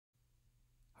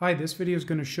Hi, this video is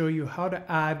going to show you how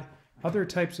to add other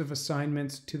types of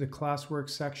assignments to the Classwork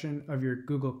section of your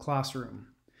Google Classroom.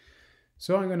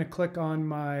 So I'm going to click on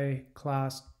my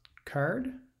class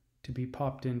card to be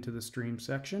popped into the stream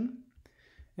section,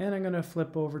 and I'm going to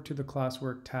flip over to the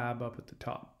Classwork tab up at the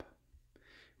top.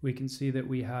 We can see that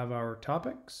we have our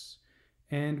topics,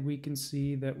 and we can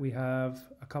see that we have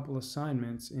a couple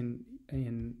assignments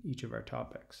in each of our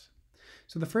topics.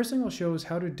 So the first thing I'll show is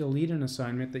how to delete an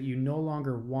assignment that you no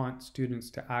longer want students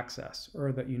to access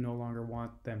or that you no longer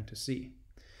want them to see.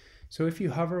 So if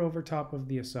you hover over top of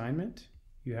the assignment,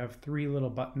 you have three little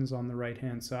buttons on the right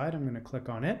hand side. I'm going to click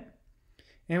on it,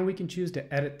 and we can choose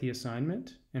to edit the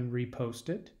assignment and repost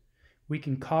it. We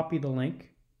can copy the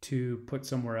link to put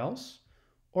somewhere else,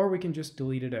 or we can just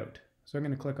delete it out. So I'm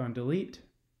going to click on delete,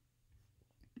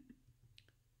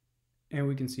 and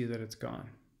we can see that it's gone.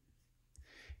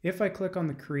 If I click on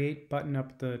the Create button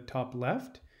up at the top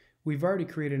left, we've already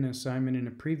created an assignment in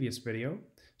a previous video,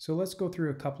 so let's go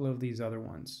through a couple of these other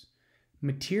ones.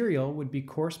 Material would be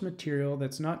course material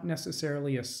that's not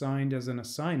necessarily assigned as an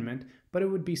assignment, but it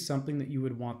would be something that you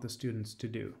would want the students to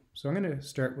do. So I'm going to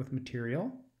start with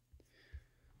material.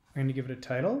 I'm going to give it a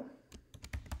title.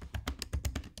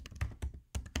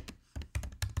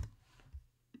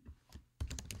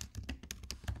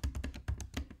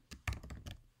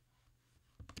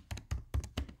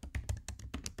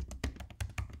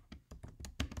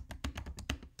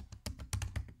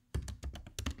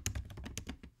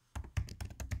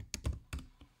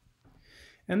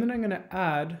 And then I'm going to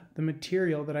add the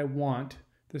material that I want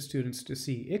the students to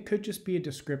see. It could just be a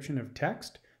description of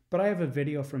text, but I have a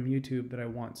video from YouTube that I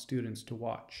want students to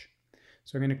watch.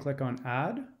 So I'm going to click on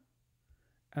Add,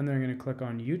 and then I'm going to click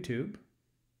on YouTube.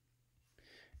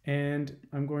 And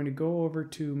I'm going to go over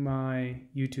to my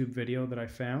YouTube video that I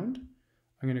found.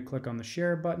 I'm going to click on the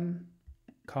Share button,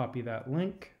 copy that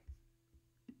link,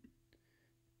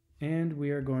 and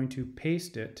we are going to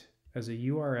paste it as a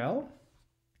URL.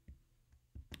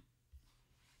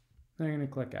 I'm going to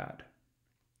click Add.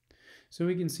 So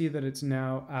we can see that it's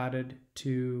now added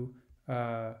to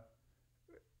our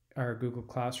Google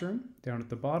Classroom down at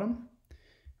the bottom.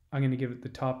 I'm going to give it the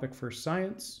topic for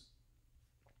science.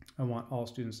 I want all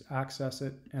students to access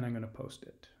it, and I'm going to post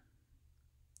it.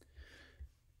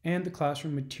 And the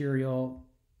classroom material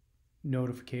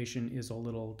notification is a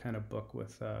little kind of book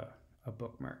with a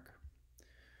bookmark.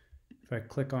 If I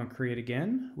click on Create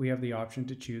again, we have the option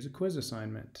to choose a quiz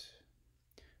assignment.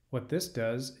 What this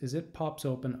does is it pops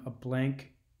open a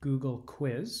blank Google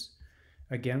quiz.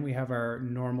 Again, we have our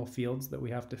normal fields that we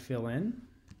have to fill in.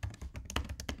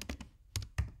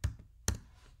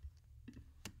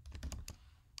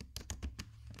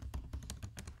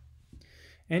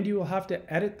 And you will have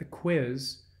to edit the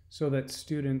quiz so that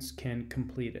students can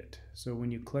complete it. So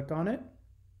when you click on it,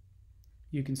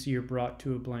 you can see you're brought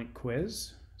to a blank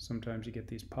quiz. Sometimes you get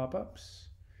these pop-ups.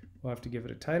 We'll have to give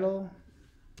it a title.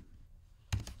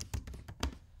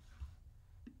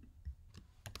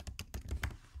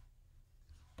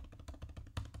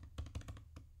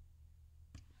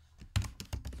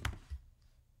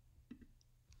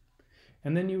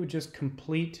 And then you would just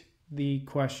complete the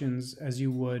questions as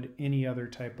you would any other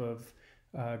type of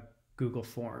Google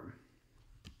form.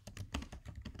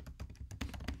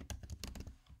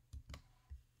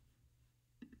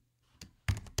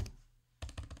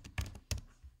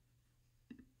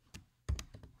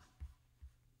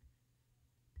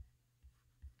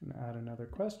 I'm going to add another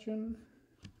question.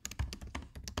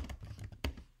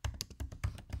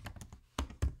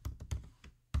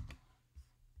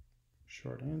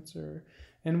 Short answer.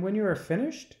 And when you are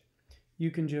finished,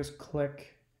 you can just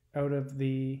click out of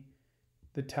the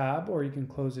tab, or you can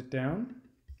close it down.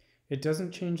 It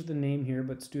doesn't change the name here,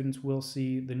 but students will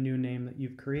see the new name that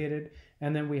you've created.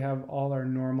 And then we have all our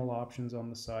normal options on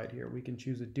the side here. We can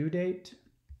choose a due date.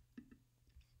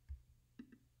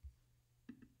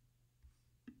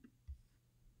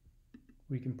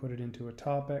 We can put it into a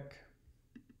topic,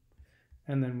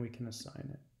 and then we can assign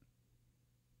it.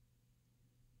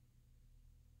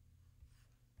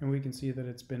 And we can see that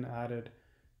it's been added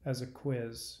as a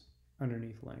quiz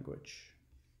underneath language.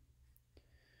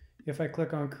 If I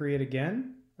click on Create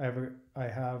again, I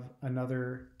have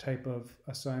another type of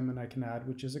assignment I can add,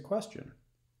 which is a question.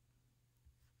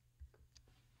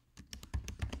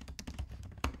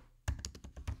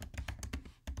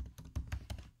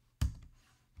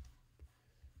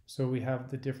 So we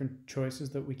have the different choices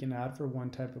that we can add for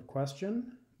one type of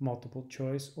question: multiple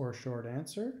choice or short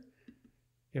answer.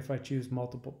 If I choose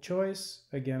multiple choice,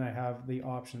 again, I have the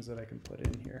options that I can put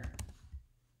in here.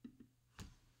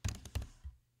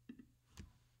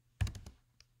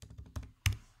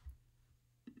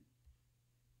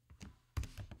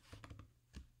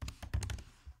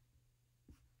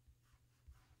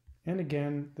 And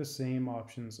again, the same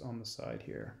options on the side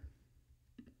here.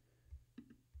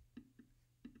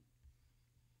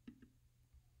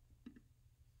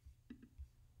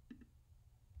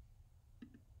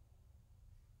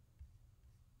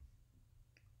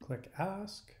 Click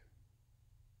Ask.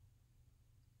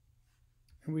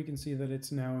 And we can see that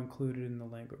it's now included in the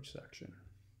language section.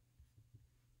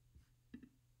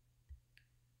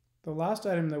 The last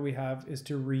item that we have is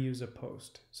to reuse a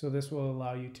post. So this will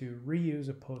allow you to reuse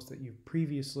a post that you've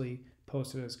previously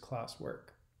posted as classwork.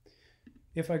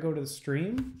 If I go to the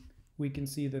stream, we can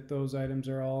see that those items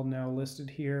are all now listed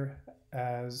here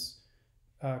as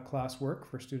classwork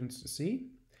for students to see.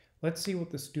 Let's see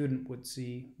what the student would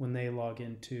see when they log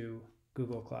into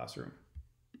Google Classroom.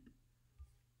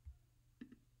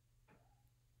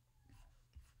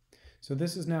 So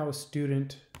this is now a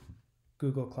student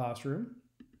Google Classroom.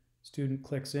 Student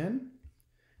clicks in,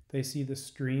 they see the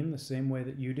stream the same way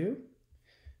that you do.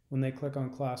 When they click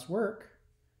on classwork,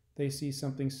 they see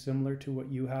something similar to what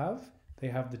you have. They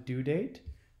have the due date,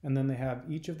 and then they have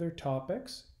each of their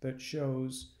topics that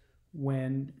shows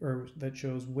which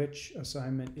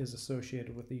assignment is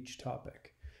associated with each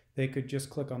topic. They could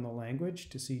just click on the language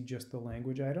to see just the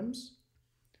language items.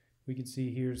 We can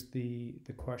see here's the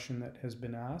question that has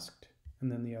been asked,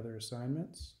 and then the other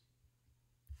assignments.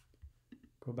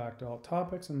 Go back to all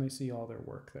topics and they see all their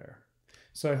work there.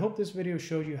 So I hope this video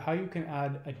showed you how you can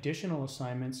add additional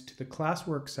assignments to the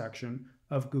classwork section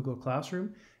of Google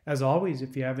Classroom. As always,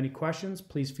 if you have any questions,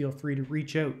 please feel free to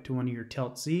reach out to one of your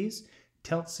TELT-Cs,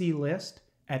 TELT-C list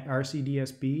at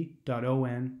rcdsb.on.ca.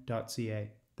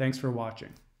 Thanks for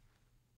watching.